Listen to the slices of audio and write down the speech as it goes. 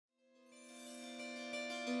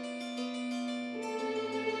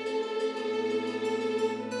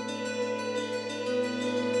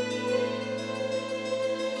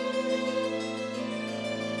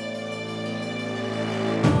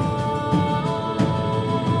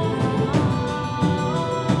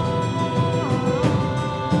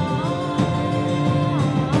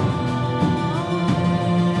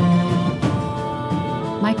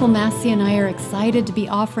Massey and I are excited to be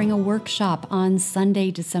offering a workshop on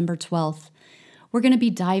Sunday, December 12th. We're going to be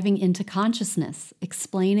diving into consciousness,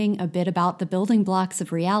 explaining a bit about the building blocks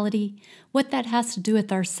of reality, what that has to do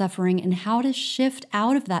with our suffering, and how to shift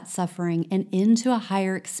out of that suffering and into a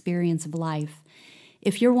higher experience of life.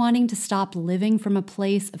 If you're wanting to stop living from a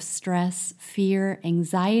place of stress, fear,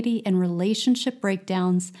 anxiety, and relationship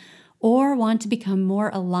breakdowns, or want to become more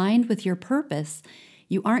aligned with your purpose,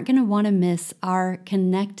 you aren't going to want to miss our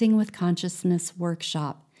Connecting with Consciousness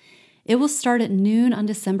workshop. It will start at noon on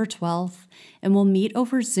December 12th, and we'll meet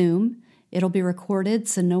over Zoom. It'll be recorded,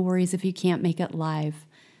 so no worries if you can't make it live.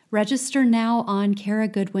 Register now on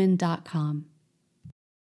karagoodwin.com.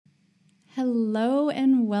 Hello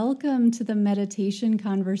and welcome to the Meditation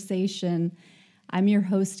Conversation. I'm your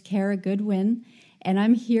host, Kara Goodwin, and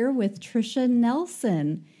I'm here with Tricia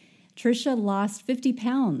Nelson. Tricia lost 50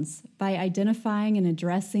 pounds by identifying and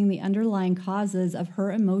addressing the underlying causes of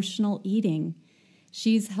her emotional eating.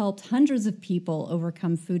 She's helped hundreds of people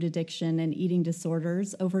overcome food addiction and eating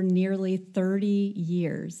disorders over nearly 30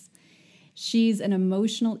 years. She's an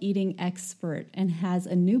emotional eating expert and has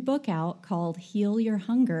a new book out called Heal Your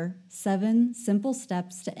Hunger: 7 Simple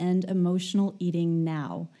Steps to End Emotional Eating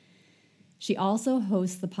Now. She also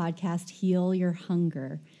hosts the podcast Heal Your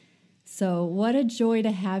Hunger. So what a joy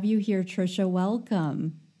to have you here, Tricia.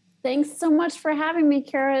 Welcome. Thanks so much for having me,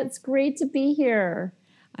 Kara. It's great to be here.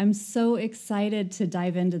 I'm so excited to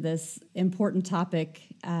dive into this important topic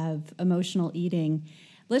of emotional eating.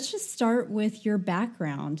 Let's just start with your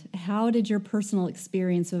background. How did your personal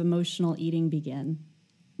experience of emotional eating begin?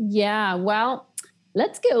 Yeah, well,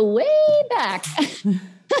 let's go way back.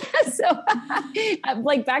 So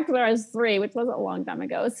like back to when I was 3, which wasn't a long time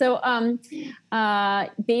ago. So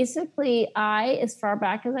basically I, as far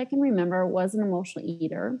back as I can remember, was an emotional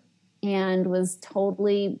eater and was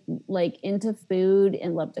totally like into food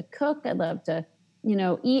and loved to cook. I loved to,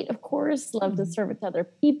 eat, of course, loved to serve it to other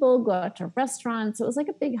people, go out to restaurants. It was like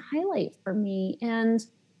a big highlight for me. And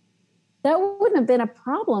that wouldn't have been a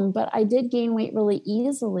problem, but I did gain weight really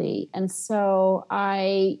easily. And so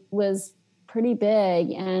I was pretty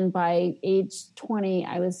big. And by age 20,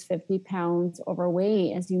 I was 50 pounds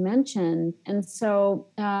overweight, as you mentioned. And so,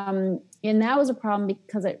 and that was a problem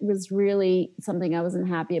because it was really something I wasn't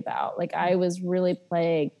happy about. Like I was really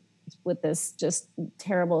plagued with this just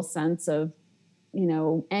terrible sense of,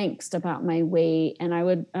 angst about my weight. And I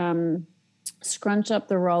would, scrunch up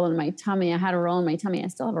the roll in my tummy. I had a roll in my tummy. I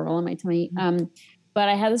still have a roll in my tummy. But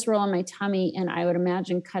I had this roll in my tummy and I would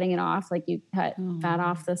imagine cutting it off like you cut fat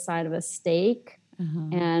off the side of a steak.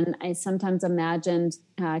 And I sometimes imagined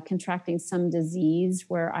contracting some disease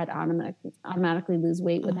where I'd automatically lose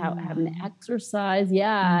weight without having to exercise.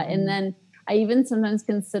 Yeah. And then I even sometimes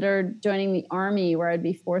considered joining the army where I'd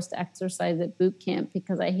be forced to exercise at boot camp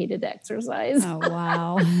because I hated to exercise. Oh,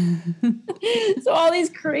 wow. So all these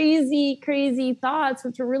crazy, crazy thoughts,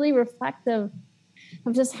 which are really reflective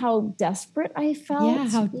of just how desperate I felt. Yeah,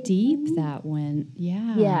 how deep that went.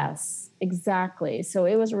 Yeah. Yes, exactly. So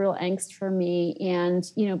it was a real angst for me. And,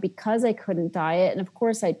 because I couldn't diet, and of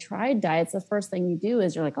course I tried diets, the first thing you do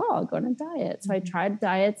is you're like, oh, I'll go on a diet. So I tried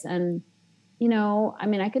diets and,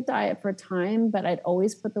 I could diet for a time, but I'd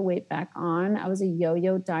always put the weight back on. I was a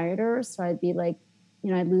yo-yo dieter. So I'd be like,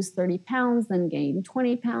 I'd lose 30 pounds, then gain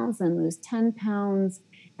 20 pounds, then lose 10 pounds.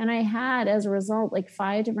 And I had, as a result, like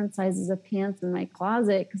 5 different sizes of pants in my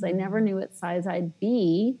closet because I never knew what size I'd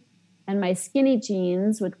be. And my skinny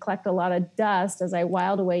jeans would collect a lot of dust as I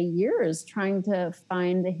whiled away years trying to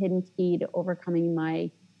find the hidden key to overcoming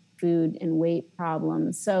my food and weight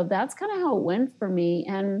problems. So that's kind of how it went for me.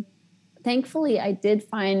 And thankfully, I did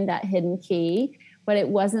find that hidden key, but it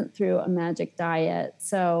wasn't through a magic diet.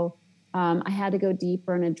 So I had to go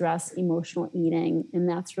deeper and address emotional eating. And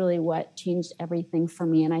that's really what changed everything for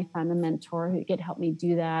me. And I found a mentor who could help me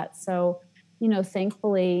do that. So,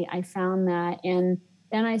 thankfully I found that. And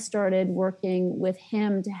then I started working with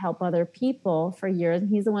him to help other people for years.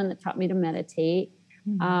 And he's the one that taught me to meditate.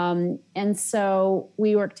 And so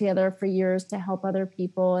we worked together for years to help other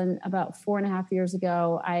people. And about 4.5 years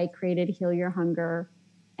ago, I created Heal Your Hunger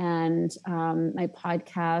and my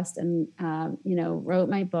podcast and, wrote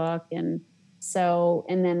my book. And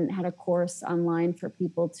then had a course online for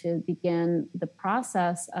people to begin the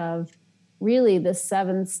process of really the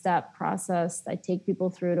 7-step process I take people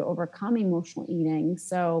through to overcome emotional eating.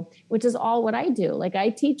 So, which is all what I do. Like I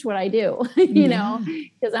teach what I do,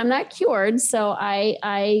 because I'm not cured. So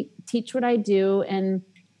I teach what I do, and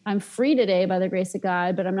I'm free today by the grace of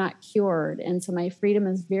God, but I'm not cured. And so my freedom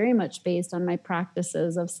is very much based on my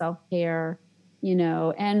practices of self-care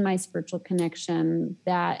and my spiritual connection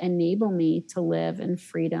that enable me to live in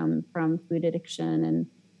freedom from food addiction and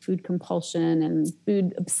food compulsion and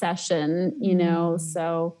food obsession,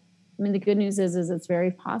 So, I mean, the good news is it's very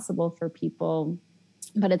possible for people,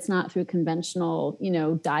 but it's not through conventional,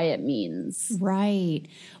 diet means. Right.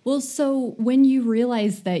 Well, so when you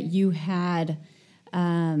realized that you had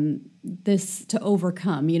this to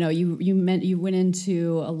overcome, you went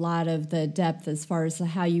into a lot of the depth as far as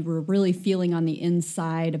how you were really feeling on the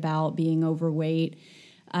inside about being overweight.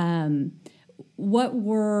 What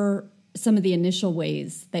were some of the initial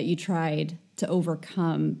ways that you tried to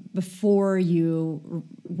overcome before you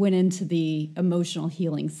went into the emotional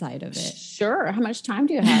healing side of it? Sure. How much time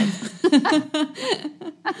do you have?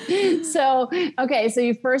 So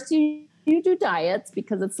you do diets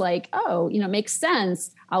because it's like, it makes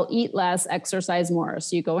sense. I'll eat less, exercise more.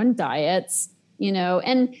 So you go in diets,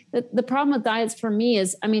 and the problem with diets for me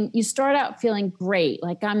is, you start out feeling great.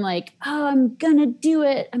 Like, I'm like, I'm going to do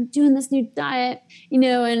it. I'm doing this new diet,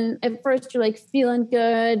 and at first you're like feeling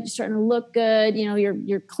good. You're starting to look good.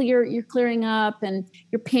 You're clearing up and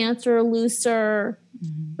your pants are looser.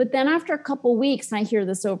 Mm-hmm. But then after a couple of weeks, and I hear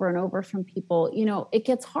this over and over from people, it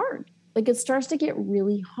gets hard. Like, it starts to get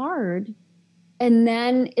really hard. And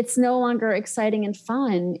then it's no longer exciting and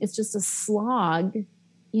fun. It's just a slog,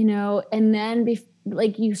 and then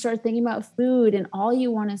you start thinking about food and all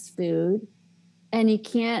you want is food. And you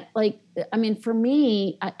can't for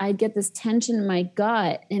me, I'd get this tension in my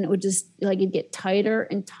gut and it would just it'd get tighter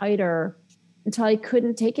and tighter until I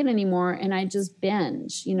couldn't take it anymore. And I just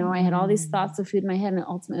binge, I had all these thoughts of food in my head and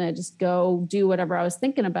ultimately I just go do whatever I was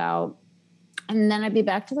thinking about. And then I'd be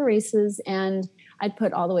back to the races and I'd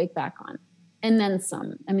put all the weight back on and then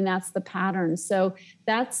some. That's the pattern. So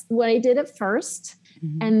that's what I did at first.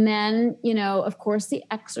 Mm-hmm. And then, of course, the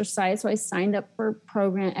exercise. So I signed up for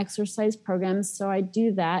exercise programs. So I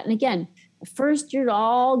do that. And again, at first you're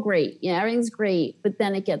all great. Everything's great. But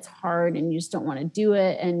then it gets hard and you just don't want to do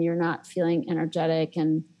it. And you're not feeling energetic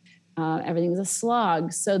and everything's a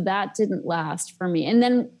slog. So that didn't last for me. And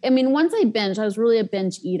then, once I binged, I was really a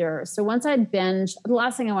binge eater. So once I'd binge, the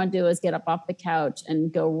last thing I want to do is get up off the couch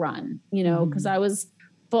and go run, because I was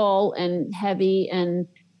full and heavy and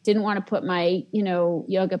didn't want to put my,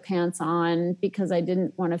 yoga pants on because I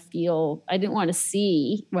didn't want to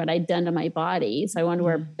see what I'd done to my body. So I wanted to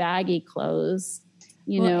wear baggy clothes,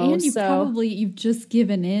 And you've just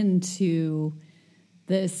given in to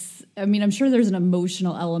this. I'm sure there's an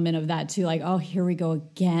emotional element of that too. Like, oh, here we go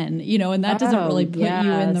again, and that doesn't really put you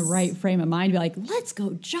in the right frame of mind. Be like, let's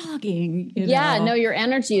go jogging. No, your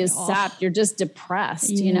energy is sapped. You're just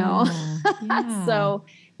depressed,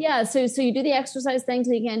 Yeah. So you do the exercise thing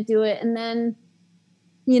till you can't do it. And then,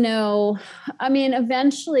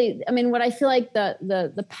 eventually, what I feel like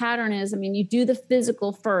the pattern is, you do the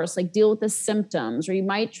physical first, like deal with the symptoms, or you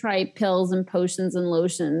might try pills and potions and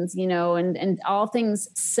lotions, and all things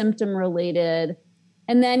symptom related.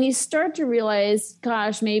 And then you start to realize,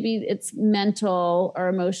 gosh, maybe it's mental or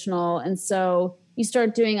emotional. And so you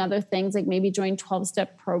start doing other things, like maybe join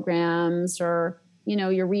 12-step programs, or,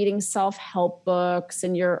 you're reading self-help books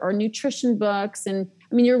or nutrition books. And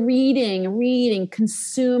you're reading,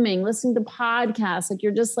 consuming, listening to podcasts. Like,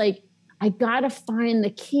 you're just like, I got to find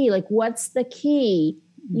the key. Like, what's the key?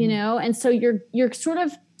 Mm-hmm. And so you're sort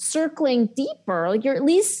of circling deeper. Like, you're at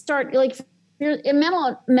least start, like, you're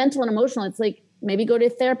mental and emotional. It's like, maybe go to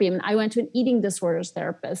therapy. I went to an eating disorders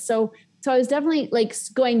therapist. So I was definitely like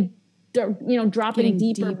going, dropping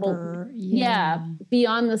deeper.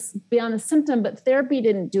 Beyond the symptom, but therapy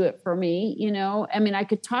didn't do it for me. I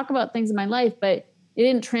could talk about things in my life, but it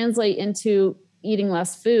didn't translate into eating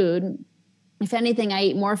less food. If anything, I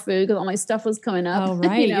ate more food because all my stuff was coming up. Oh,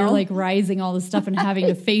 right. You're like rising all the stuff and having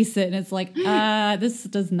to face it. And it's like, this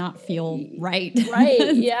does not feel right.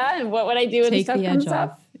 Right. Yeah. And what would I do when the stuff comes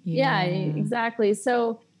up? Yeah, exactly.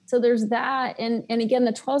 So there's that. And again,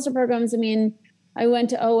 the 12-step programs, I went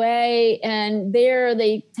to OA, and there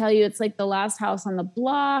they tell you it's like the last house on the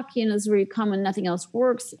block, this is where you come when nothing else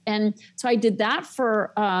works. And so I did that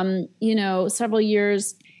for, several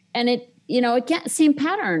years, and again, same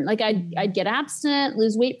pattern. Like, I'd get abstinent,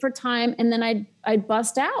 lose weight for time, and then I'd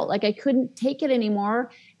bust out. Like, I couldn't take it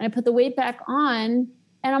anymore. And I put the weight back on,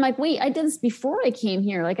 and I'm like, wait, I did this before I came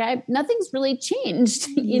here. Like, nothing's really changed,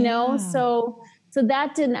 So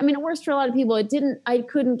that didn't, it works for a lot of people. I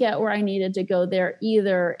couldn't get where I needed to go there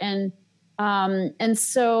either. And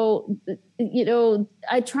so,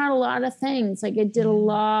 I tried a lot of things. Like, I did a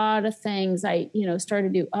lot of things. I,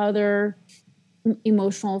 started to do other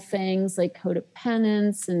emotional things like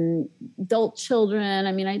codependence and adult children.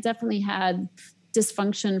 I definitely had,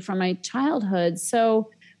 dysfunction from my childhood. So,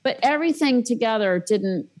 but everything together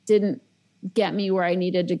didn't get me where I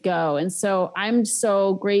needed to go. And so I'm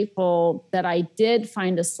so grateful that I did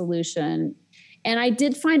find a solution. And I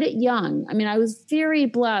did find it young. I mean, I was very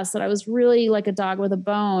blessed that I was really like a dog with a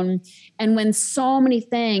bone. And when so many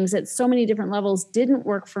things at so many different levels didn't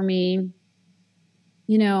work for me,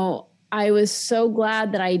 you know, I was so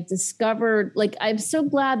glad that I discovered, like, I'm so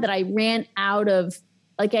glad that I ran out of,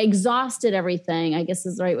 like, I exhausted everything, I guess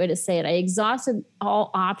is the right way to say it. I exhausted all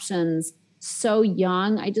options so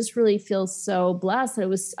young. I just really feel so blessed. I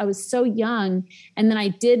was so young. And then I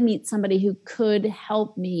did meet somebody who could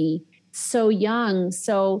help me so young.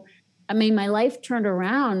 So, I mean, my life turned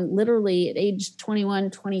around literally at age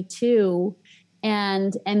 21, 22.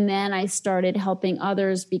 And then I started helping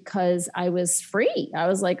others because I was free. I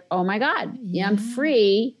was like, oh my God, yeah, I'm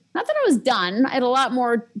free. Not that I was done. I had a lot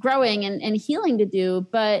more growing and healing to do,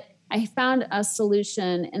 but I found a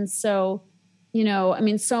solution. And so, you know, I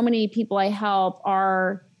mean, so many people I help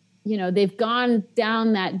are, you know, they've gone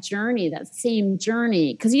down that journey, that same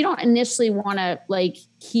journey, because you don't initially want to like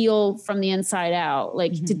heal from the inside out,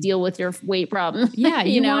 like to deal with your weight problem. Yeah,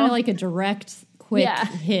 you want like a direct, quick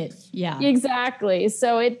hit. Yeah, exactly.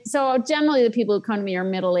 So generally the people who come to me are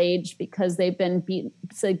middle-aged because they've been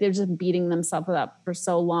they're just beating themselves up for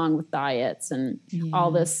so long with diets and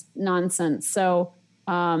all this nonsense.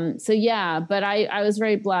 But I was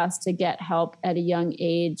very blessed to get help at a young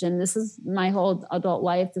age. And this is my whole adult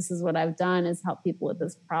life. This is what I've done, is help people with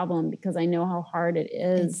this problem because I know how hard it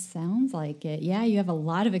is. It sounds like it. Yeah. You have a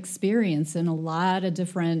lot of experience in a lot of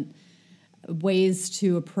different ways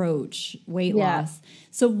to approach weight loss.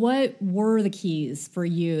 So what were the keys for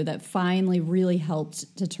you that finally really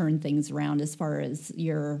helped to turn things around as far as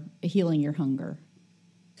your healing your hunger?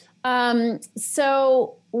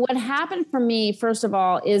 So what happened for me, first of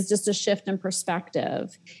all, is just a shift in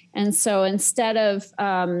perspective. And so instead of,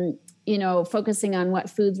 focusing on what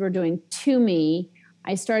foods were doing to me,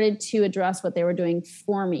 I started to address what they were doing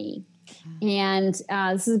for me. And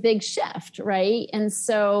this is a big shift, right? And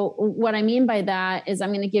so what I mean by that is I'm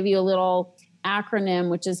going to give you a little acronym,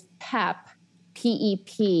 which is PEP,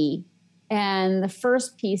 P-E-P. And the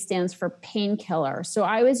first P stands for painkiller. So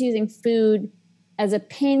I was using food as a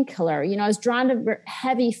painkiller. You know, I was drawn to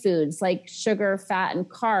heavy foods like sugar, fat, and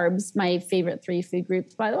carbs, my favorite 3 food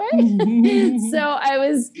groups, by the way. So I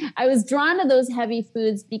was drawn to those heavy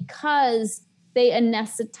foods because they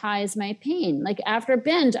anesthetize my pain. Like after a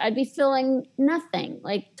binge, I'd be feeling nothing,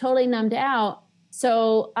 like totally numbed out.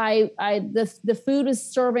 So the food was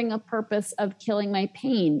serving a purpose of killing my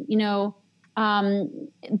pain. You know,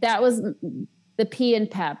 that was the P in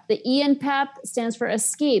PEP. The E in PEP stands for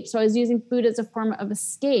escape. So I was using food as a form of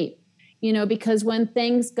escape, you know, because when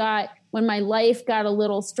my life got a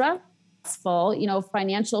little stressful, you know,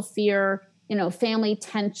 financial fear, you know, family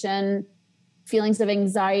tension, feelings of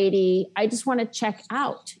anxiety, I just want to check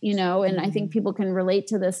out, you know, and I think people can relate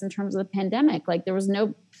to this in terms of the pandemic. Like there was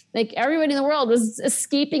everybody in the world was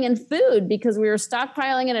escaping in food because we were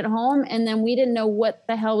stockpiling it at home. And then we didn't know what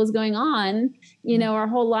the hell was going on. You know, our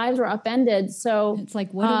whole lives were upended. So it's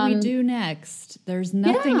like, what do we do next? There's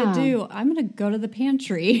nothing to do. I'm going to go to the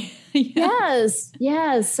pantry. Yes.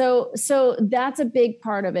 So that's a big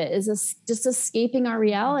part of it, is just escaping our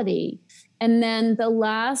reality. And then the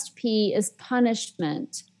last P is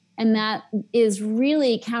punishment. And that is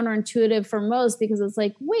really counterintuitive for most because it's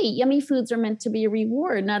like, wait, yummy foods are meant to be a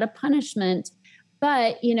reward, not a punishment.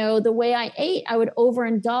 But, you know, the way I ate, I would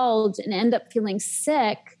overindulge and end up feeling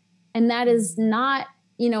sick. And that is not,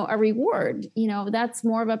 you know, a reward. You know, that's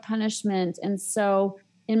more of a punishment. And so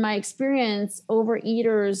in my experience,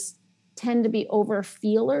 overeaters tend to be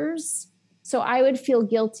overfeelers. So I would feel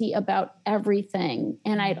guilty about everything.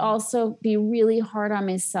 And I'd also be really hard on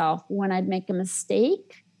myself when I'd make a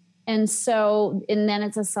mistake. And then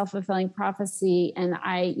it's a self-fulfilling prophecy. And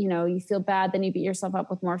you feel bad, then you beat yourself up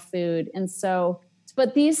with more food. And so,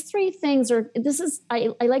 but these 3 things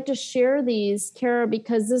I like to share these, Kara,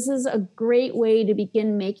 because this is a great way to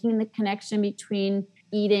begin making the connection between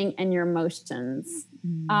eating and your emotions.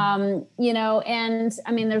 You know, and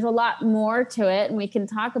I mean, there's a lot more to it and we can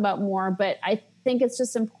talk about more, but I think it's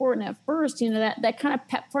just important at first, you know, that kind of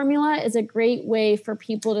PEP formula is a great way for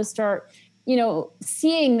people to start, you know,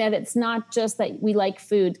 seeing that it's not just that we like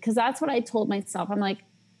food. Cause that's what I told myself. I'm like,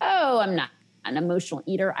 oh, I'm not an emotional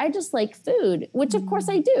eater. I just like food, which of course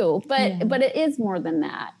I do, but it is more than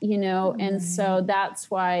that, you know? And so that's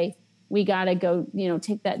why we got to go, you know,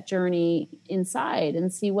 take that journey inside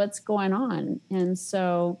and see what's going on. And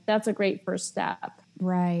so that's a great first step.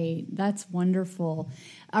 Right. That's wonderful.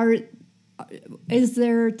 Are is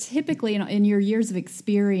there typically, in your years of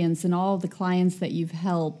experience and all the clients that you've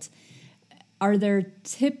helped, are there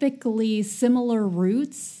typically similar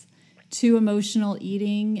roots to emotional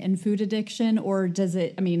eating and food addiction, or is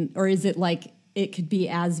it like it could be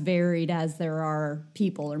as varied as there are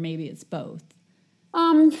people, or maybe it's both?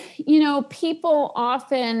 People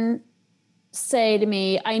often say to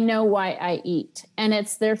me, I know why I eat. And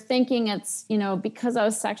they're thinking it's, because I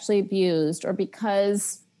was sexually abused, or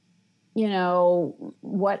because,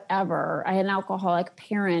 whatever, I had an alcoholic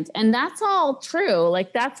parent. And that's all true.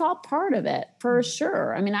 Like, that's all part of it for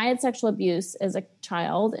sure. I mean, I had sexual abuse as a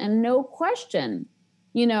child, and no question,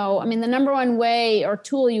 the number one way or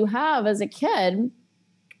tool you have as a kid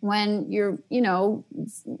when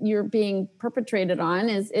you're being perpetrated on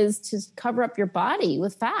is to cover up your body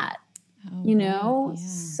with fat. Oh, yeah.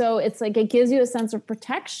 So it's like, it gives you a sense of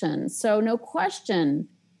protection. So no question,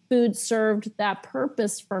 food served that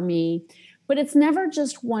purpose for me, but it's never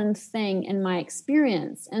just one thing in my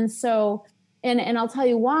experience. And so, and I'll tell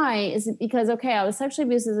you why, is it because, I was sexually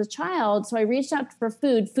abused as a child. So I reached out for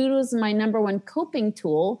food. Food was my number one coping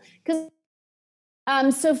tool, because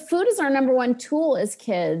so food is our number one tool as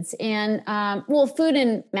kids. And, food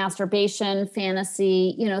and masturbation,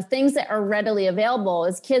 fantasy, things that are readily available.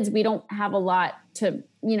 As kids, we don't have a lot to,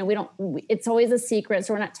 it's always a secret.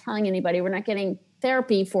 So we're not telling anybody. We're not getting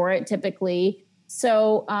therapy for it typically.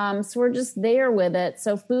 So we're just there with it.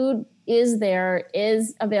 So food is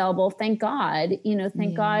available. Thank God,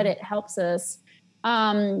 God it helps us.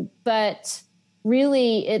 But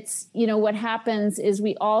really, it's, what happens is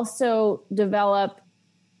we also develop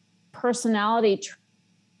personality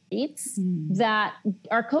traits that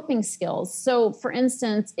are coping skills. So for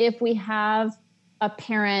instance, if we have a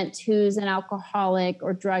parent who's an alcoholic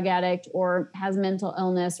or drug addict or has mental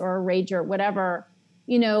illness or a rager, whatever,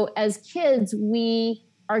 as kids, we're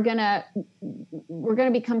going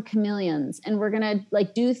to become chameleons, and we're going to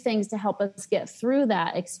do things to help us get through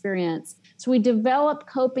that experience. So we develop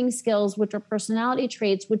coping skills, which are personality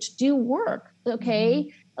traits, which do work. Okay. Mm-hmm.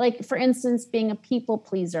 Like, for instance, being a people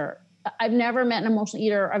pleaser. I've never met an emotional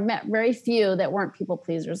eater. I've met very few that weren't people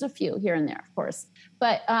pleasers, a few here and there, of course.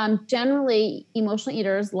 But generally, emotional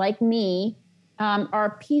eaters like me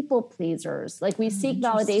are people pleasers. Like, we seek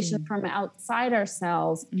validation from outside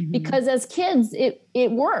ourselves, because as kids,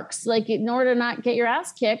 it works. Like, in order to not get your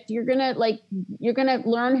ass kicked, you're gonna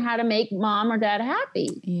learn how to make mom or dad happy.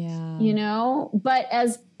 Yeah. But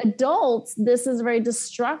as adults, this is a very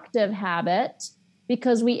destructive habit,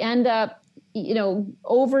 because we end up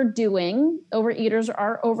overdoing. Overeaters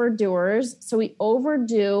are overdoers. So we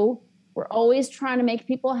overdo. We're always trying to make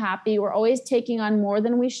people happy. We're always taking on more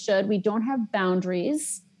than we should. We don't have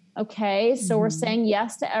boundaries. Okay. So we're saying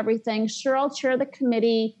yes to everything. Sure, I'll chair the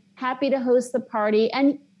committee. Happy to host the party.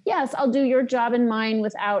 And yes, I'll do your job and mine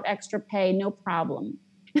without extra pay. No problem.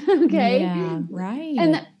 Okay. Yeah,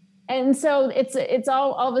 right. And so it's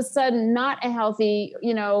all of a sudden not a healthy,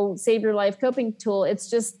 save your life coping tool. It's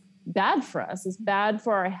just bad for us. It's bad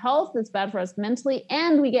for our health. It's bad for us mentally.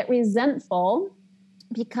 And we get resentful,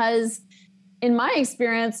 because in my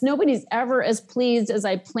experience, nobody's ever as pleased as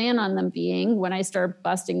I plan on them being when I start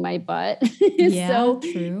busting my butt. Yeah,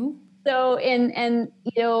 true. So, and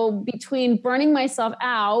between burning myself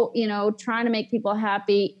out, trying to make people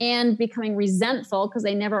happy, and becoming resentful because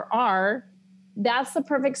they never are, that's the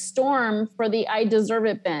perfect storm for the I deserve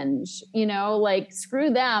it binge, like, screw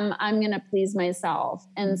them, I'm going to please myself.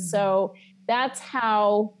 And so that's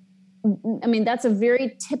a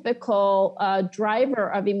very typical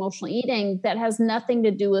driver of emotional eating that has nothing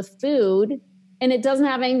to do with food. And it doesn't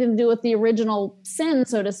have anything to do with the original sin,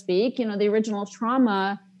 so to speak, the original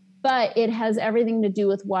trauma, but it has everything to do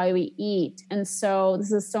with why we eat. And so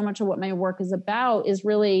this is so much of what my work is about, is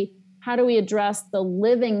really, how do we address the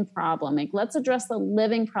living problem? Like, let's address the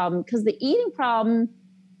living problem, because the eating problem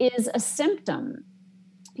is a symptom.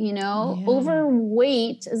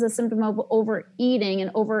 Overweight is a symptom of overeating, and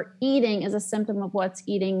overeating is a symptom of what's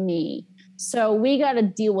eating me. So we got to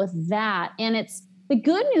deal with that. And the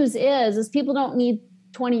good news is people don't need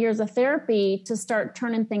 20 years of therapy to start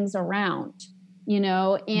turning things around,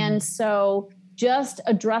 and so just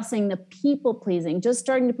addressing the people pleasing, just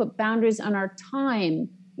starting to put boundaries on our time,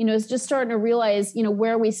 is just starting to realize,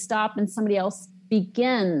 where we stop and somebody else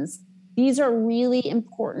begins. These are really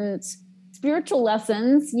important spiritual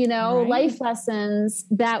lessons, right. Life lessons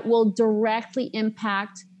that will directly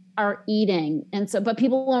impact our eating. And so, but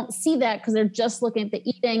people won't see that because they're just looking at the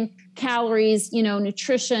eating, calories,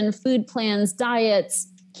 nutrition, food plans, diets,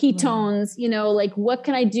 ketones, like, what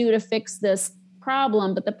can I do to fix this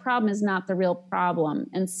problem? But the problem is not the real problem.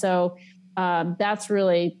 And so that's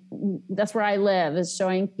where I live, is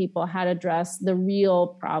showing people how to address the real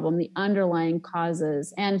problem, the underlying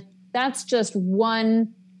causes. And that's just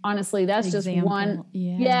one, honestly, that's example. Just one.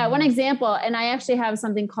 Yeah. One example. And I actually have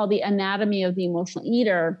something called the anatomy of the emotional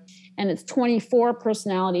eater. And it's 24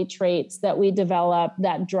 personality traits that we develop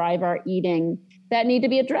that drive our eating that need to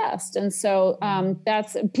be addressed. And so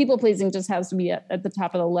that's people pleasing just has to be at the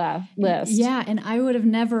top of the list. Yeah. And I would have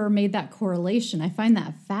never made that correlation. I find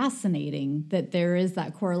that fascinating that there is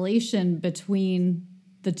that correlation between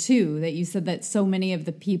the two, that you said that so many of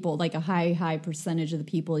the people, like a high percentage of the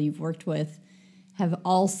people you've worked with have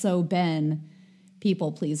also been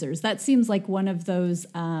people pleasers. That seems like one of those,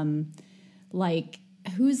 like,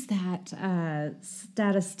 who's that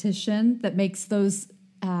statistician that makes those,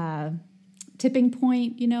 tipping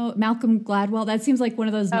point, Malcolm Gladwell. That seems like one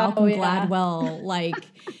of those Malcolm Gladwell, like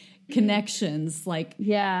connections. Like,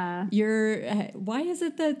 why is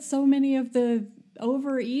it that so many of the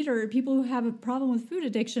overeat or people who have a problem with food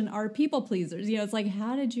addiction are people pleasers? It's like,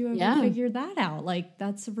 how did you ever figure that out? Like,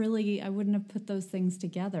 that's really, I wouldn't have put those things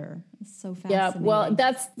together. It's so fascinating. Yeah. Well,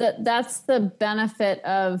 that's the benefit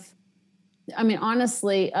of,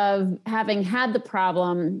 honestly, of having had the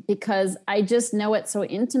problem, because I just know it so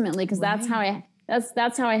intimately, because that's how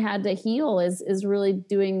I had to heal, is really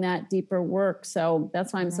doing that deeper work. So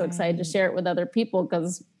that's why I'm so excited to share it with other people,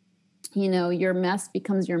 because, your mess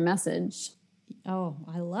becomes your message. Oh,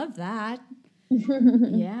 I love that.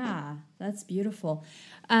 Yeah, that's beautiful.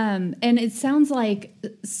 And it sounds like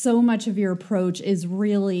so much of your approach is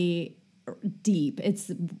really deep.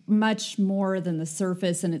 It's much more than the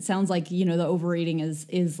surface. And it sounds like, the overeating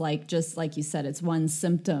is like, just like you said, it's one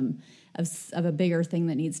symptom of a bigger thing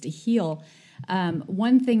that needs to heal.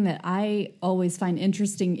 One thing that I always find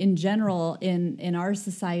interesting in general in our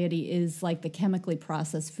society is like the chemically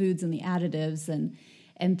processed foods and the additives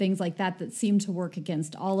and things like that seem to work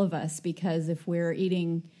against all of us, because if we're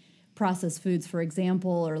eating processed foods, for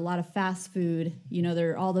example, or a lot of fast food,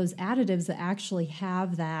 there are all those additives that actually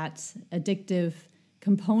have that addictive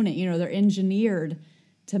component. They're engineered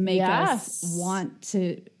to make us want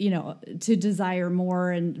to, to desire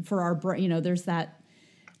more. And for our brain, there's that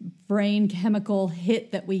brain chemical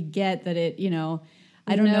hit that we get that it,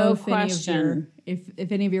 I don't know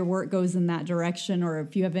if any of your work goes in that direction, or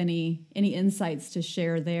if you have any insights to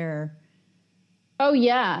share there. Oh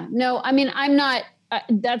yeah. No, I'm not,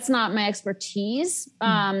 that's not my expertise.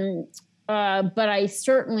 But I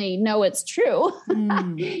certainly know it's true,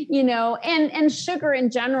 and sugar in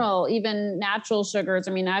general, even natural sugars.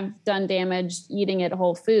 I've done damage eating at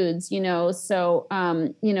Whole Foods, so,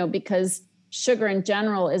 because sugar in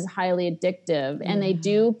general is highly addictive, and they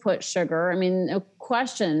do put sugar. No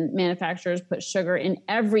question, manufacturers put sugar in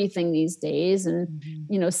everything these days, and,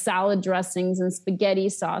 salad dressings and spaghetti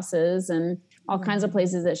sauces and all kinds of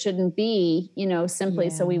places that shouldn't be, simply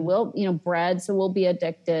so we will, bread. So we'll be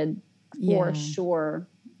addicted for sure.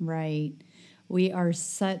 Right. We are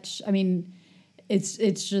such,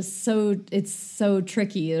 it's just so, it's so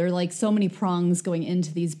tricky. There are like so many prongs going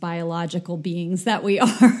into these biological beings that we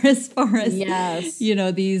are, as far as,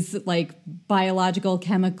 these like biological,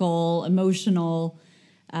 chemical, emotional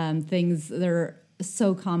things. They're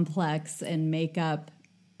so complex and make up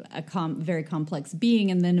a very complex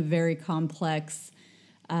being, and then a very complex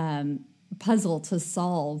puzzle to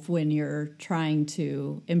solve when you're trying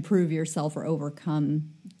to improve yourself or overcome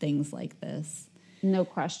things like this. No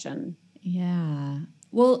question. Yeah.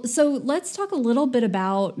 Well, so let's talk a little bit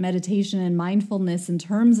about meditation and mindfulness in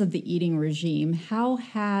terms of the eating regime. How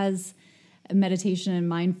has meditation and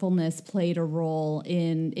mindfulness played a role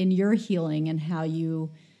in your healing, and how you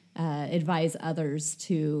advise others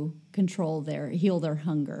to heal their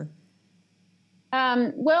hunger?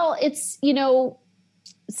 Well, it's,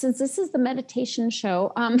 since this is the meditation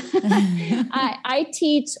show, I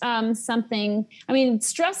teach something.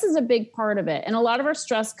 Stress is a big part of it. And a lot of our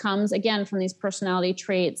stress comes, again, from these personality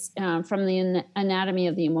traits, from the anatomy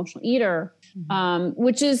of the emotional eater,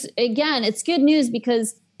 which is, again, it's good news,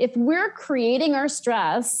 because if we're creating our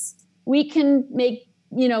stress, we can make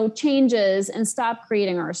changes and stop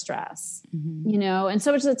creating our stress, and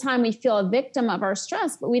so much of the time we feel a victim of our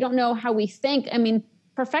stress, but we don't know how we think.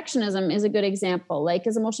 Perfectionism is a good example. Like,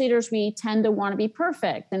 as emotional eaters, we tend to want to be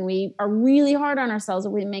perfect, and we are really hard on ourselves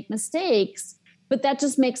if we make mistakes, but that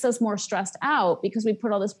just makes us more stressed out because we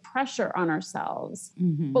put all this pressure on ourselves,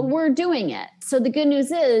 but we're doing it. So the good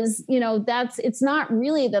news is, it's not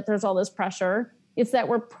really that there's all this pressure. It's that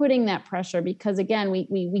we're putting that pressure because, again,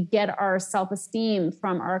 we get our self-esteem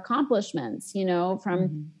from our accomplishments,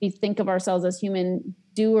 we think of ourselves as human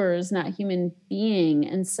doers, not human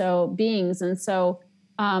beings. And so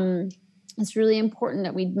it's really important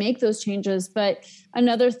that we make those changes. But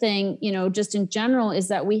another thing, just in general, is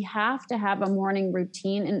that we have to have a morning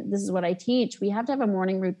routine. And this is what I teach. We have to have a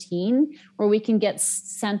morning routine where we can get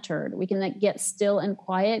centered. We can get still and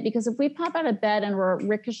quiet, because if we pop out of bed and we're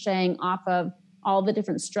ricocheting off of all the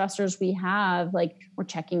different stressors we have, like we're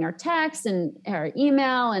checking our text and our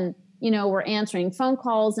email, and, we're answering phone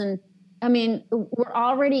calls. And I mean, we're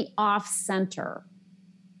already off center.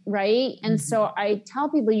 Right. And so I tell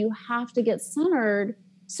people you have to get centered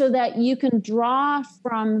so that you can draw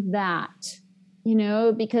from that,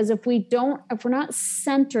 because if we're not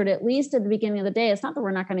centered, at least at the beginning of the day, it's not that we're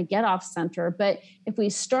not going to get off center, but if we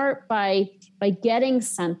start by getting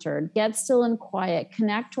centered, get still and quiet,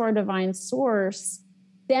 connect to our divine source,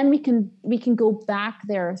 then we can go back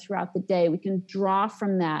there throughout the day. We can draw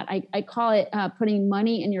from that. I call it putting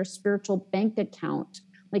money in your spiritual bank account.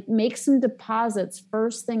 Like, make some deposits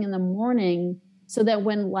first thing in the morning so that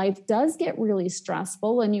when life does get really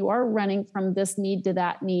stressful and you are running from this need to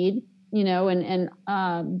that need,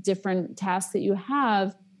 and different tasks that you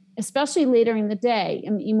have, especially later in the day. I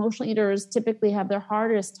mean, emotional eaters typically have their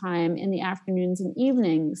hardest time in the afternoons and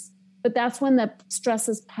evenings, but that's when the stress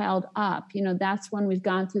is piled up. That's when we've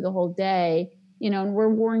gone through the whole day, and we're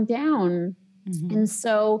worn down. Mm-hmm. And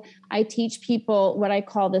so I teach people what I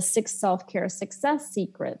call the 6 self-care success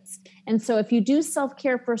secrets. And so if you do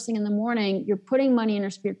self-care first thing in the morning, you're putting money in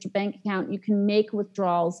your spiritual bank account. You can make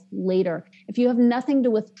withdrawals later. If you have nothing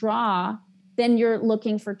to withdraw, then you're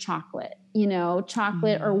looking for chocolate,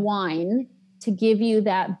 chocolate or wine to give you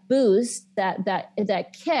that boost,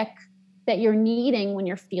 that kick that you're needing when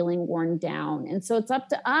you're feeling worn down. And so it's up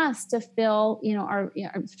to us to fill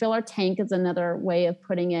our tank is another way of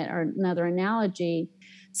putting it, or another analogy.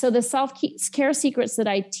 So the self-care secrets that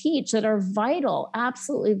I teach that are vital,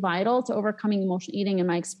 absolutely vital to overcoming emotional eating in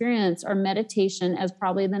my experience, are meditation as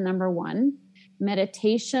probably the number one.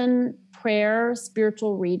 Meditation, prayer,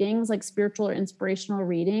 spiritual readings, like spiritual or inspirational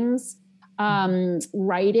readings,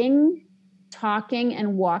 writing, talking,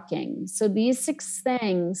 and walking. So these 6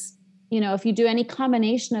 things, if you do any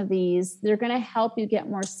combination of these, they're going to help you get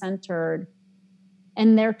more centered.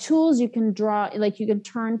 And they're tools you can you can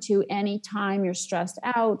turn to anytime you're stressed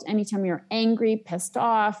out, anytime you're angry, pissed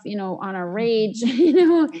off, on a rage,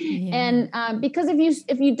 Yeah. And because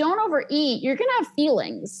if you don't overeat, you're going to have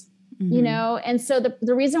feelings, And so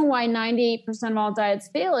the reason why 98% of all diets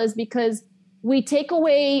fail is because we take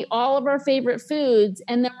away all of our favorite foods,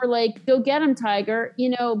 and then we're like, go get them, tiger,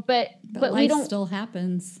 but we don't, still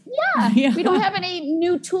happens. Yeah. We don't have any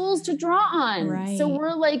new tools to draw on. Right. So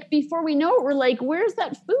we're like, before we know it, we're like, where's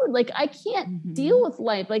that food? Like, I can't deal with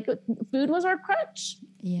life. Like, food was our crutch.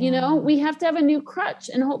 Yeah. We have to have a new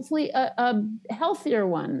crutch, and hopefully a healthier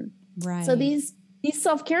one. Right. So these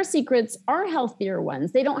self-care secrets are healthier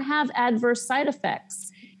ones. They don't have adverse side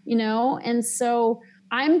effects, and so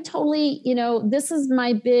I'm totally, this is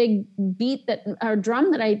my big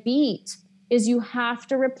drum that I beat, is you have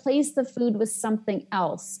to replace the food with something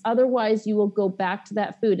else. Otherwise, you will go back to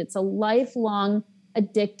that food. It's a lifelong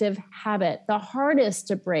addictive habit, the hardest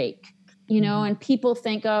to break, and people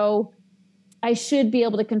think, oh, I should be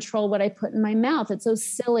able to control what I put in my mouth. It's so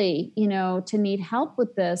silly, to need help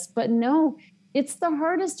with this. But no, it's the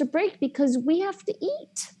hardest to break because we have to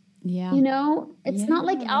eat. Yeah. It's not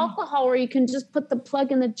like alcohol where you can just put the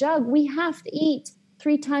plug in the jug. We have to eat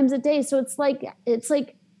 3 times a day. So it's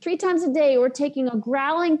like 3 times a day, we're taking a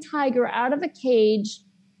growling tiger out of a cage,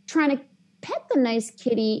 trying to pet the nice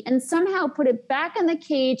kitty, and somehow put it back in the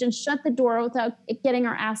cage and shut the door without it getting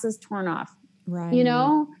our asses torn off. Right.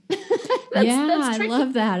 That's I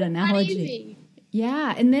love that analogy.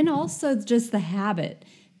 Yeah. And then also just the habit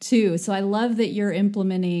too. So I love that you're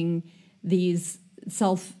implementing these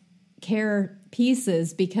self-care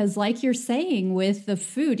pieces, because like you're saying with the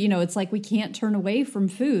food, it's like we can't turn away from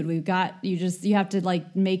food. You have to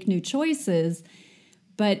like make new choices,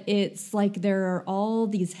 but it's like there are all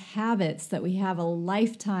these habits that we have a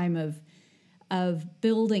lifetime of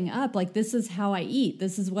building up. Like, this is how I eat.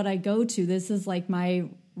 This is what I go to. This is like my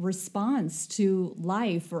response to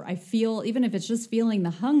life, or I feel, even if it's just feeling the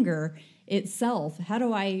hunger itself, how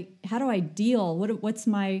do I deal? What's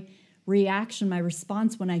my reaction, my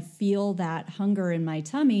response when I feel that hunger in my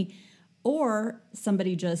tummy, or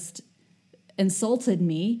somebody just insulted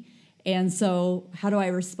me? And so how do I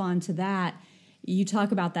respond to that? You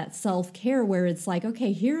talk about that self-care where it's like,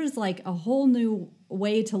 okay, here's like a whole new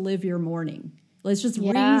way to live your morning. Let's just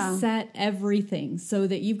reset everything so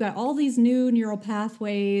that you've got all these new neural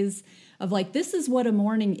pathways of like, this is what a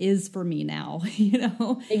morning is for me now, you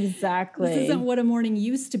know? Exactly. This isn't what a morning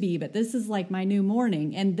used to be, but this is like my new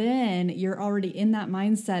morning. And then you're already in that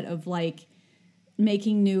mindset of like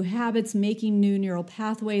making new habits, making new neural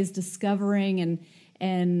pathways, discovering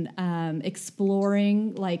and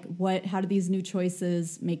exploring like how do these new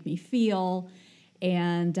choices make me feel?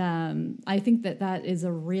 And I think that is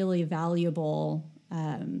a really valuable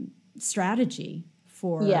strategy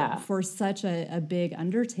for such a big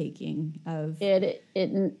undertaking of it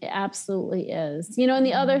absolutely is. You know, and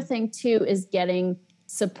the other thing too is getting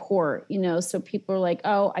support, you know, so people are like,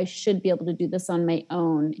 oh, I should be able to do this on my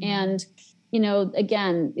own. And, you know,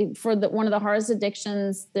 again, for one of the hardest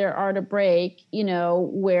addictions there are to break, you know,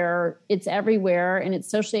 where it's everywhere and it's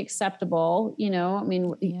socially acceptable, you know, I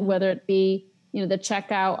mean, whether it be, you know, the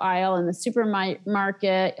checkout aisle in the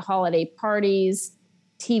supermarket, holiday parties,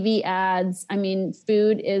 TV ads. I mean,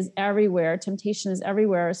 food is everywhere. Temptation is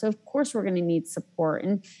everywhere. So of course we're going to need support.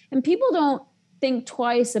 And people don't think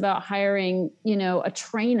twice about hiring, you know, a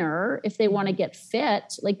trainer if they want to get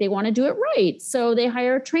fit, like they want to do it right. So they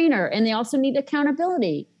hire a trainer, and they also need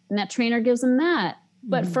accountability, and that trainer gives them that.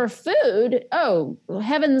 But for food, oh,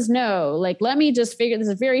 heavens no. Like, let me just this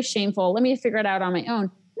is very shameful. Let me figure it out on my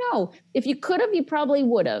own. No, if you could have, you probably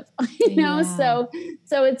would have, you know? So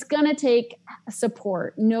it's going to take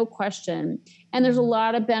support, no question. And there's a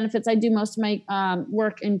lot of benefits. I do most of my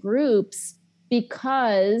work in groups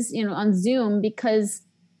because, you know, on Zoom, because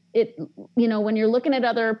it, you know, when you're looking at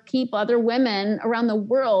other people, other women around the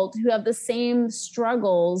world who have the same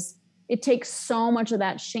struggles, it takes so much of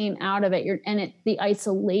that shame out of it. The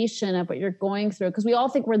isolation of what you're going through, because we all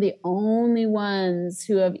think we're the only ones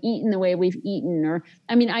who have eaten the way we've eaten. Or,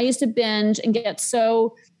 I mean, I used to binge and get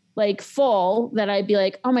so like full that I'd be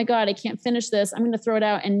like, oh my God, I can't finish this. I'm going to throw it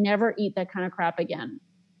out and never eat that kind of crap again.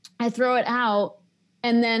 I throw it out.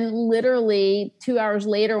 And then literally 2 hours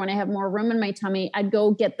later, when I have more room in my tummy, I'd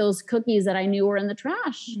go get those cookies that I knew were in the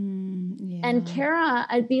trash. And Kara,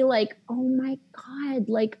 I'd be like, oh my God,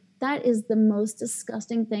 like, that is the most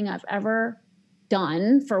disgusting thing I've ever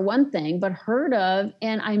done, for one thing, but heard of.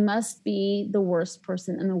 And I must be the worst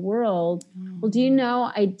person in the world. Well, do you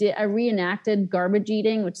know, I reenacted garbage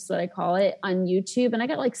eating, which is what I call it, on YouTube. And I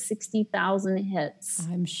got like 60,000 hits.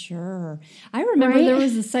 I'm sure. I remember there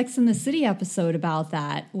was a Sex and the City episode about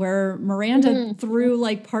that, where Miranda threw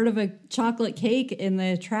like part of a chocolate cake in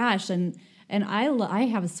the trash. And I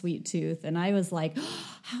have a sweet tooth, and I was like, oh,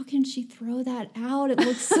 how can she throw that out? It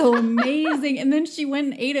looks so amazing. And then she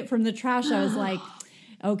went and ate it from the trash. I was like,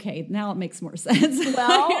 okay, now it makes more sense.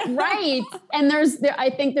 Well, right. And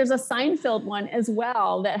I think there's a Seinfeld one as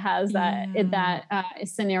well that has that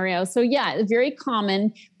scenario. So yeah, it's very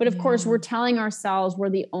common, but of course we're telling ourselves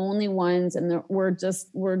we're the only ones, and we're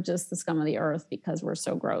just the scum of the earth because we're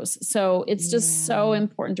so gross. So it's just so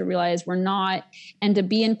important to realize we're not, and to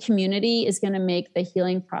be in community is going to make the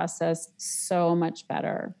healing process so much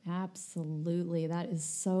better. Absolutely. That is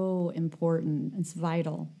so important. It's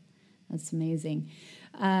vital. That's amazing.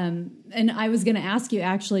 And I was going to ask you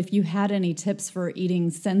actually if you had any tips for eating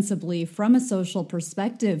sensibly from a social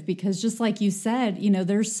perspective, because just like you said, you know,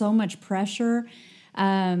 there's so much pressure.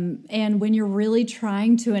 And when you're really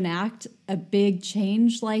trying to enact a big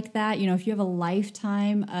change like that, you know, if you have a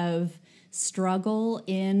lifetime of struggle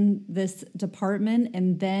in this department,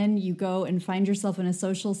 and then you go and find yourself in a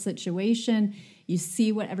social situation, you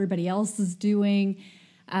see what everybody else is doing.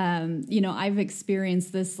 You know, I've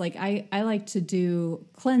experienced this, like I like to do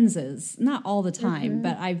cleanses, not all the time,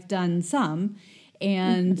 but I've done some.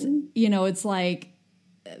 And, you know, it's like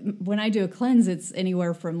when I do a cleanse, it's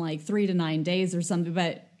anywhere from like 3 to 9 days or something.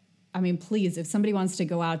 But I mean, please, if somebody wants to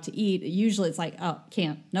go out to eat, usually it's like, oh,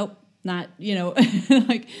 can't, nope, not, you know,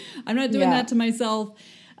 like I'm not doing that to myself.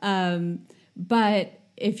 But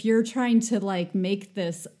if you're trying to like make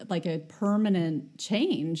this like a permanent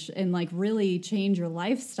change and like really change your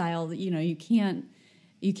lifestyle, you know, you can't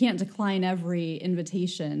decline every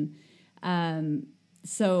invitation.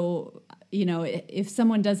 So, you know, if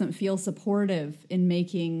someone doesn't feel supportive in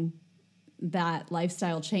making that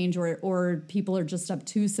lifestyle change, or people are just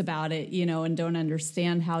obtuse about it, you know, and don't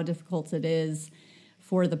understand how difficult it is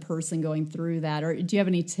for the person going through that, or do you have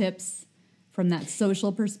any tips from that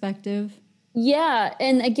social perspective? Yeah.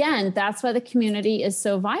 And again, that's why the community is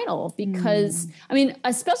so vital, because I mean,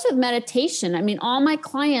 especially with meditation, I mean, all my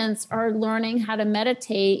clients are learning how to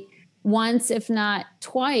meditate once, if not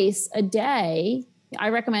twice a day. I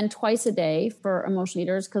recommend twice a day for emotional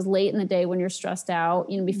eaters, because late in the day when you're stressed out,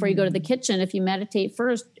 before you go to the kitchen, if you meditate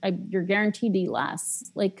first, you're guaranteed to eat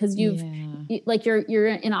less. Like, because you're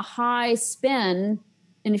in a high spin.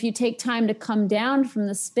 And if you take time to come down from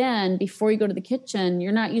the spin before you go to the kitchen,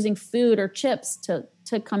 you're not using food or chips to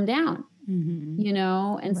come down,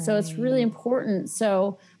 And so it's really important.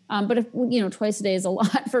 So, but if, twice a day is a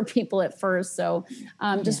lot for people at first. So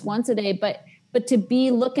just once a day, but to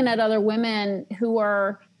be looking at other women who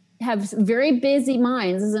have very busy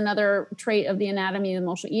minds is another trait of the anatomy of the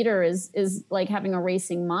emotional eater, is like having a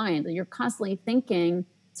racing mind. You're constantly thinking.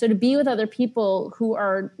 So to be with other people who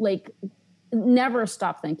are like, never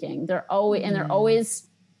stop thinking. They're always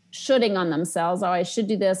shoulding on themselves. Oh, I should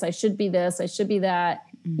do this. I should be this. I should be that,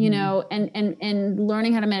 and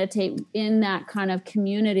learning how to meditate in that kind of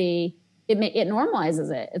community, it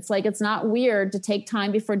normalizes it. It's like, it's not weird to take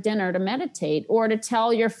time before dinner to meditate, or to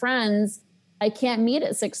tell your friends, I can't meet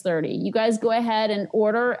at 6:30. You guys go ahead and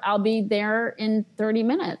order. I'll be there in 30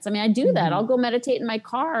 minutes. I mean, I do that. I'll go meditate in my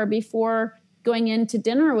car before going into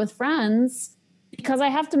dinner with friends, because I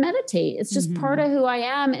have to meditate. It's just part of who I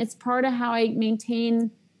am. It's part of how I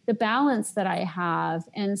maintain the balance that I have.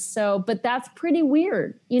 And so, but that's pretty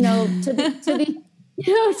weird, to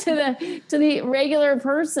the regular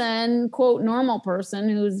person, quote, normal person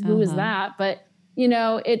who is that, but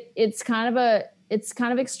it's kind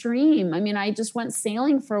of extreme. I mean, I just went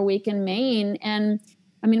sailing for a week in Maine, and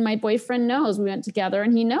I mean, my boyfriend knows, we went together,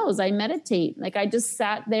 and he knows I meditate. Like, I just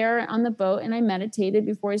sat there on the boat and I meditated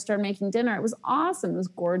before I started making dinner. It was awesome. It was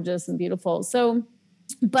gorgeous and beautiful. So,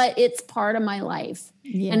 but it's part of my life,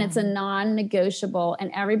 and it's a non-negotiable,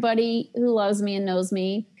 and everybody who loves me and knows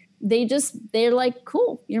me, they're like,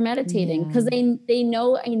 cool, you're meditating, because they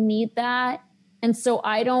know I need that. And so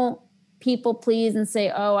I don't people please and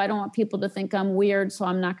say, oh, I don't want people to think I'm weird, so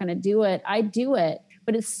I'm not going to do it. I do it,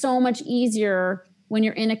 but it's so much easier when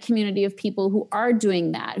you're in a community of people who are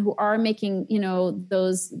doing that, who are making,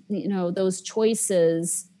 those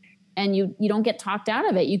choices, and you don't get talked out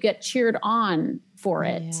of it. You get cheered on for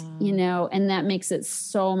it, and that makes it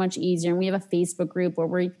so much easier. And we have a Facebook group where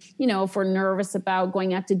we, if we're nervous about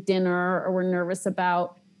going out to dinner, or we're nervous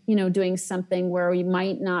about, doing something where we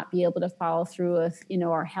might not be able to follow through with,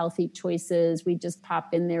 our healthy choices, we just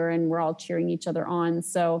pop in there and we're all cheering each other on.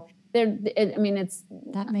 So that makes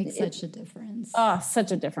such a difference. Oh,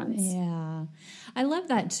 such a difference. Yeah. I love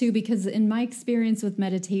that too, because in my experience with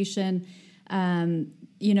meditation,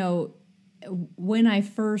 when I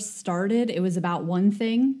first started, it was about one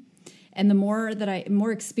thing. And the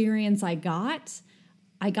more experience I got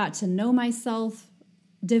to know myself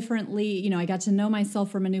differently. I got to know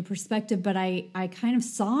myself from a new perspective, but I kind of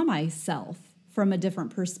saw myself from a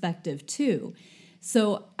different perspective too.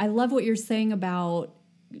 So I love what you're saying about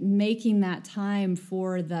making that time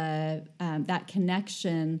for that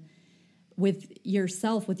connection with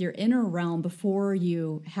yourself, with your inner realm before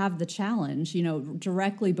you have the challenge,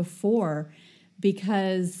 directly before,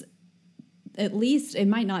 because at least it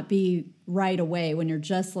might not be right away when you're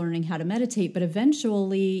just learning how to meditate, but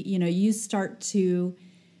eventually, you start to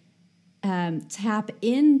tap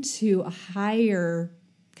into a higher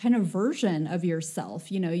kind of version of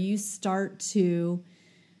yourself. You start to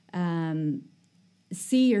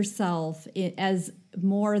see yourself as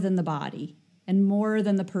more than the body, and more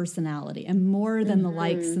than the personality, and more than the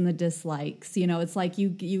likes and the dislikes. It's like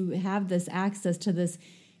you have this access to this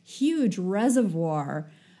huge reservoir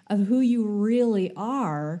of who you really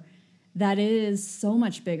are that is so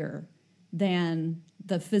much bigger than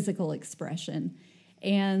the physical expression.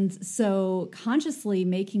 And so consciously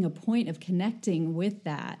making a point of connecting with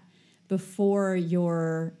that before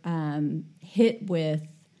you're hit with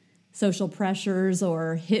social pressures,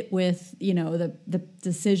 or hit with, the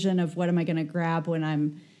decision of what am I going to grab when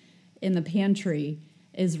I'm in the pantry,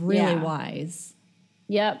 is really wise.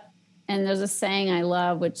 Yep. And there's a saying I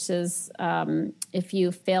love, which is, if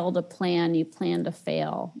you fail to plan, you plan to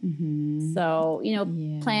fail. Mm-hmm. So,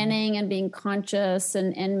 planning and being conscious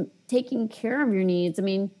and taking care of your needs. I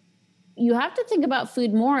mean, you have to think about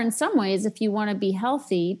food more in some ways if you want to be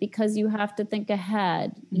healthy, because you have to think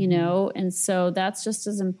ahead, and so that's just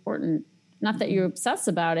as important. Not that you obsess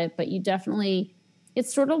about it, but you definitely,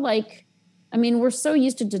 it's sort of like, we're so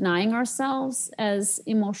used to denying ourselves as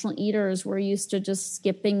emotional eaters. We're used to just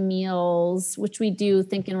skipping meals, which we do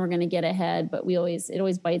thinking we're going to get ahead, but it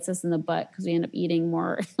always bites us in the butt, because we end up eating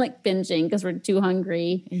more, like binging, because we're too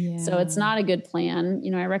hungry. Yeah. So it's not a good plan.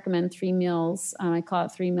 I recommend 3 meals. I call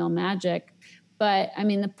it 3-meal magic. But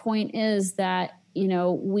the point is that,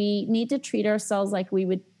 we need to treat ourselves like we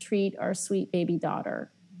would treat our sweet baby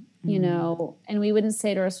daughter, and we wouldn't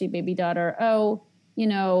say to our sweet baby daughter, oh,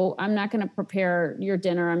 I'm not going to prepare your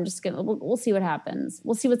dinner. I'm just going to, we'll see what happens.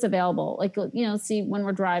 We'll see what's available. Like, see when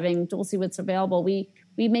we're driving, we'll see what's available. We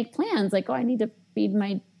make plans like, oh, I need to feed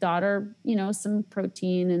my daughter, some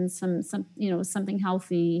protein and some, something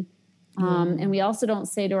healthy. And we also don't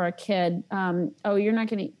say to our kid, oh, you're not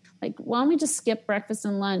going to eat. Like, why don't we just skip breakfast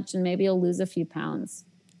and lunch and maybe you'll lose a few pounds?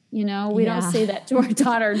 We don't say that to our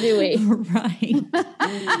daughter, do we? Right.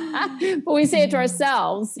 But we say it to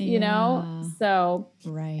ourselves, So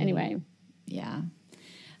anyway. Yeah.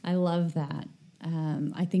 I love that.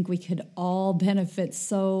 I think we could all benefit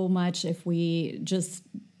so much if we just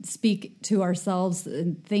speak to ourselves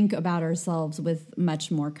and think about ourselves with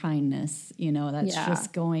much more kindness. That's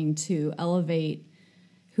just going to elevate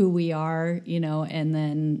who we are, and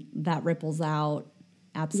then that ripples out.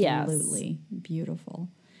 Absolutely. Yes. Beautiful.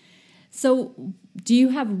 So do you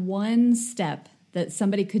have one step that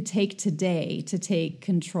somebody could take today to take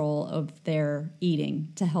control of their eating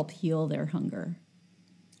to help heal their hunger?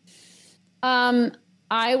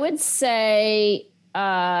 I would say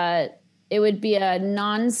it would be a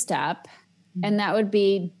non-step, and that would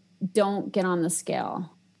be don't get on the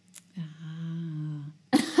scale.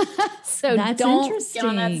 So that's don't get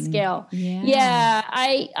on that scale. Yeah.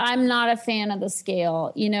 I'm not a fan of the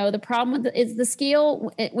scale. The problem is the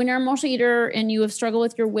scale, when you're an emotional eater and you have struggled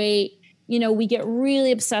with your weight, we get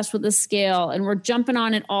really obsessed with the scale and we're jumping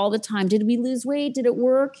on it all the time. Did we lose weight? Did it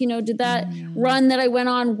work? Did that run that I went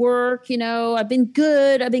on work? I've been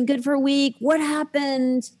good for a week. What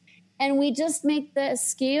happened? And we just make the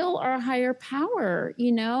scale our higher power,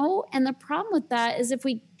 and the problem with that is if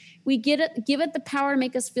we give it the power to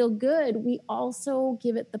make us feel good, we also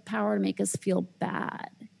give it the power to make us feel bad.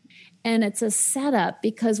 And it's a setup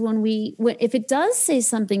because if it does say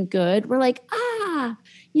something good, we're like, I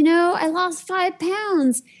lost 5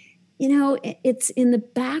 pounds. It's in the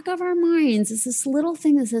back of our minds. It's this little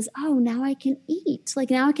thing that says, oh, now I can eat. Like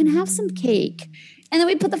now I can have some cake. And then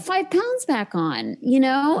we put the 5 pounds back on,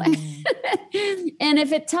 And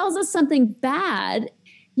if it tells us something bad,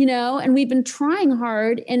 and we've been trying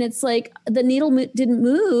hard and it's like the needle didn't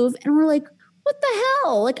move and we're like, what the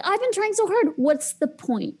hell? Like I've been trying so hard. What's the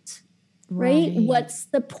point? Right? What's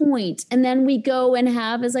the point? And then we go and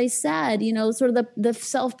have, as I said, sort of the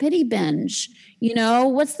self-pity binge,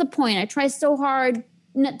 what's the point? I try so hard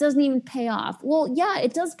and it doesn't even pay off. Well, yeah,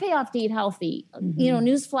 it does pay off to eat healthy.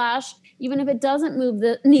 Newsflash, even if it doesn't move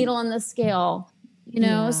the needle on the scale,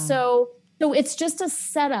 so it's just a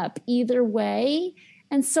setup either way.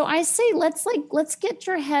 And so I say, let's get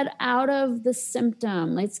your head out of the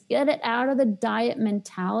symptom. Let's get it out of the diet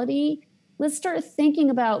mentality. Let's start thinking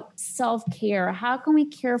about self-care. How can we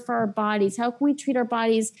care for our bodies? How can we treat our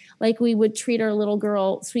bodies like we would treat our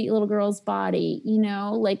sweet little girl's body,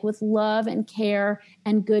 like with love and care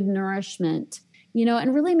and good nourishment,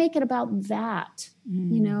 and really make it about that,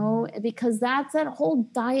 because that's that whole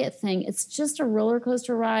diet thing. It's just a roller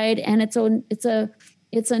coaster ride and it's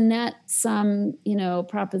a net sum,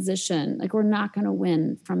 proposition. Like we're not going to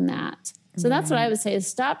win from that. So that's what I would say is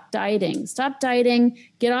stop dieting,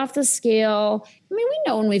 get off the scale. I mean, we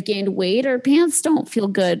know when we've gained weight, our pants don't feel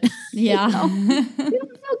good. Yeah. We don't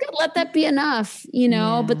feel good. Let that be enough,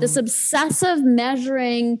 but this obsessive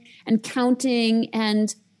measuring and counting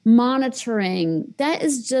and monitoring, that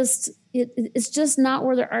is just, it's just not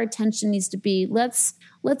where our attention needs to be. Let's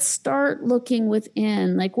start looking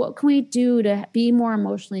within, like what can we do to be more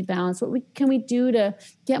emotionally balanced? Can we do to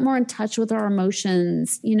get more in touch with our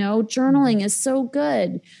emotions? Journaling is so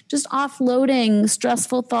good. Just offloading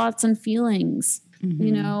stressful thoughts and feelings,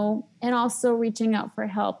 and also reaching out for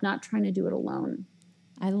help, not trying to do it alone.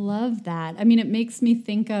 I love that. I mean, it makes me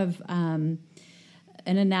think of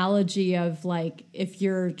an analogy of like if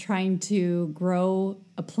you're trying to grow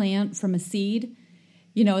a plant from a seed,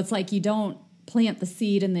 it's like you don't plant the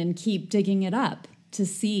seed and then keep digging it up to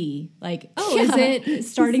see like, is it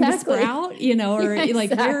starting to sprout, or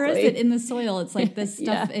like, where is it in the soil? It's like this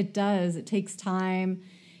stuff, it takes time.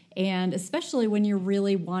 And especially when you're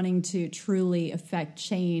really wanting to truly affect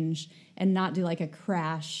change and not do like a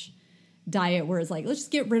crash diet where it's like, let's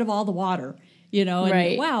just get rid of all the water,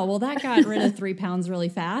 and wow, well that got rid of 3 pounds really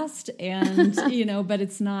fast. And, but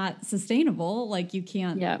it's not sustainable. Like you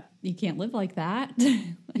can't live like that.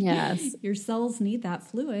 Yes. Your cells need that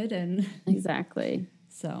fluid. And exactly.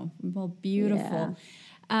 So, well, beautiful.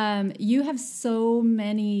 Yeah. You have so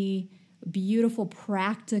many beautiful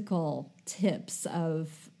practical tips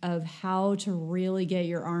of how to really get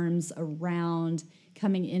your arms around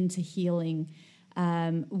coming into healing.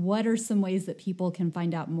 What are some ways that people can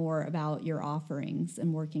find out more about your offerings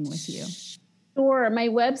and working with you? Sure. My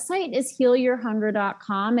website is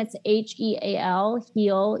healyourhunger.com. It's HEAL,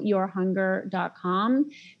 healyourhunger.com.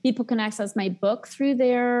 People can access my book through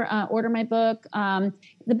there, order my book.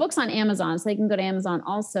 The book's on Amazon, so they can go to Amazon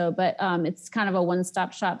also, but it's kind of a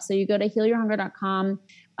one-stop shop. So you go to healyourhunger.com.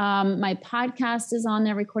 My podcast is on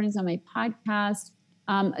there, recordings on my podcast.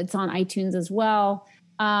 It's on iTunes as well.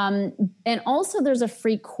 And also there's a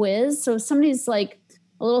free quiz. So if somebody's like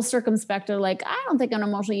a little circumspect or like, I don't think I'm an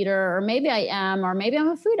emotional eater, or maybe I am, or maybe I'm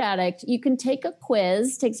a food addict, you can take a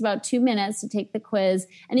quiz. It takes about 2 minutes to take the quiz,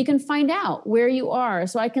 and you can find out where you are.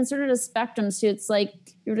 So I consider it a spectrum. So it's like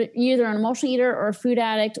you're either an emotional eater or a food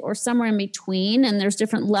addict or somewhere in between, and there's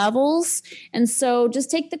different levels. And so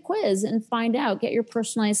just take the quiz and find out, get your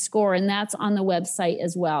personalized score. And that's on the website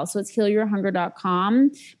as well. So it's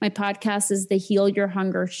healyourhunger.com. My podcast is the Heal Your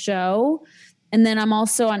Hunger Show. And then I'm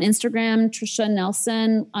also on Instagram, Tricia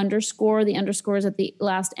Nelson _ the underscore is at the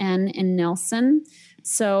last N in Nelson.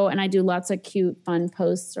 So, and I do lots of cute, fun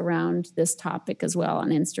posts around this topic as well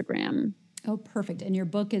on Instagram. Oh, perfect. And your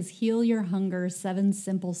book is Heal Your Hunger, 7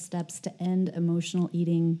 Simple Steps to End Emotional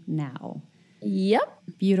Eating Now. Yep.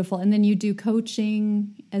 Beautiful. And then you do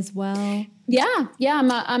coaching as well. Yeah.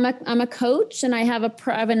 I'm a coach, and I have a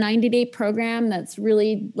 90-day program that's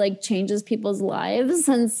really like changes people's lives.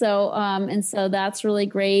 And so that's really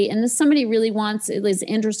great. And if somebody really is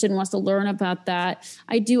interested and wants to learn about that,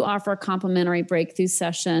 I do offer a complimentary breakthrough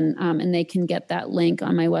session, and they can get that link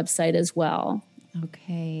on my website as well.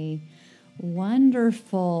 Okay.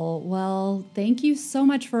 Wonderful. Well, thank you so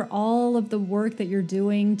much for all of the work that you're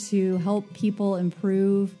doing to help people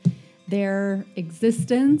improve their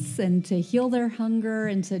existence and to heal their hunger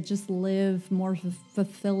and to just live more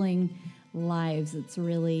fulfilling lives. It's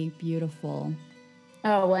really beautiful.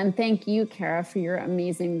 Oh, and thank you, Kara, for your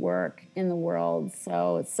amazing work in the world.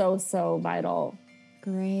 So it's so vital.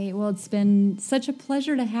 Great. Well, it's been such a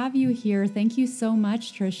pleasure to have you here. Thank you so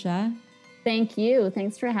much, Tricia. Thank you.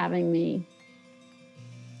 Thanks for having me.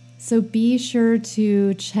 So be sure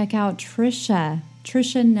to check out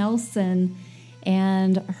Tricia Nelson,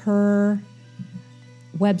 and her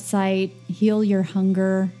website, Heal Your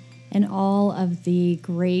Hunger, and all of the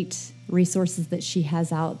great resources that she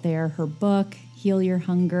has out there. Her book, Heal Your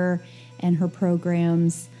Hunger, and her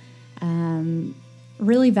programs.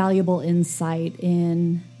 Really valuable insight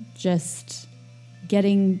in just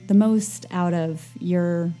getting the most out of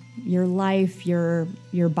your life, your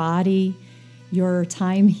body, your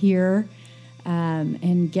time here,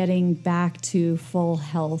 and getting back to full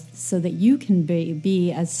health so that you can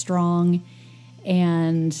be as strong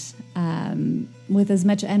and with as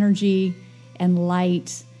much energy and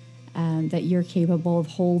light that you're capable of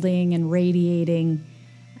holding and radiating.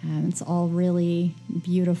 It's all really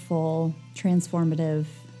beautiful, transformative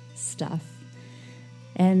stuff.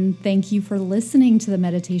 And thank you for listening to the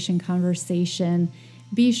Meditation Conversation.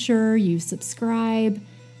 Be sure you subscribe.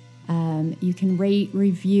 You can rate,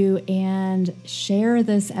 review, and share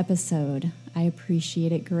this episode. I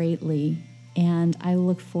appreciate it greatly. And I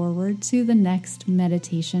look forward to the next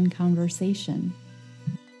meditation conversation.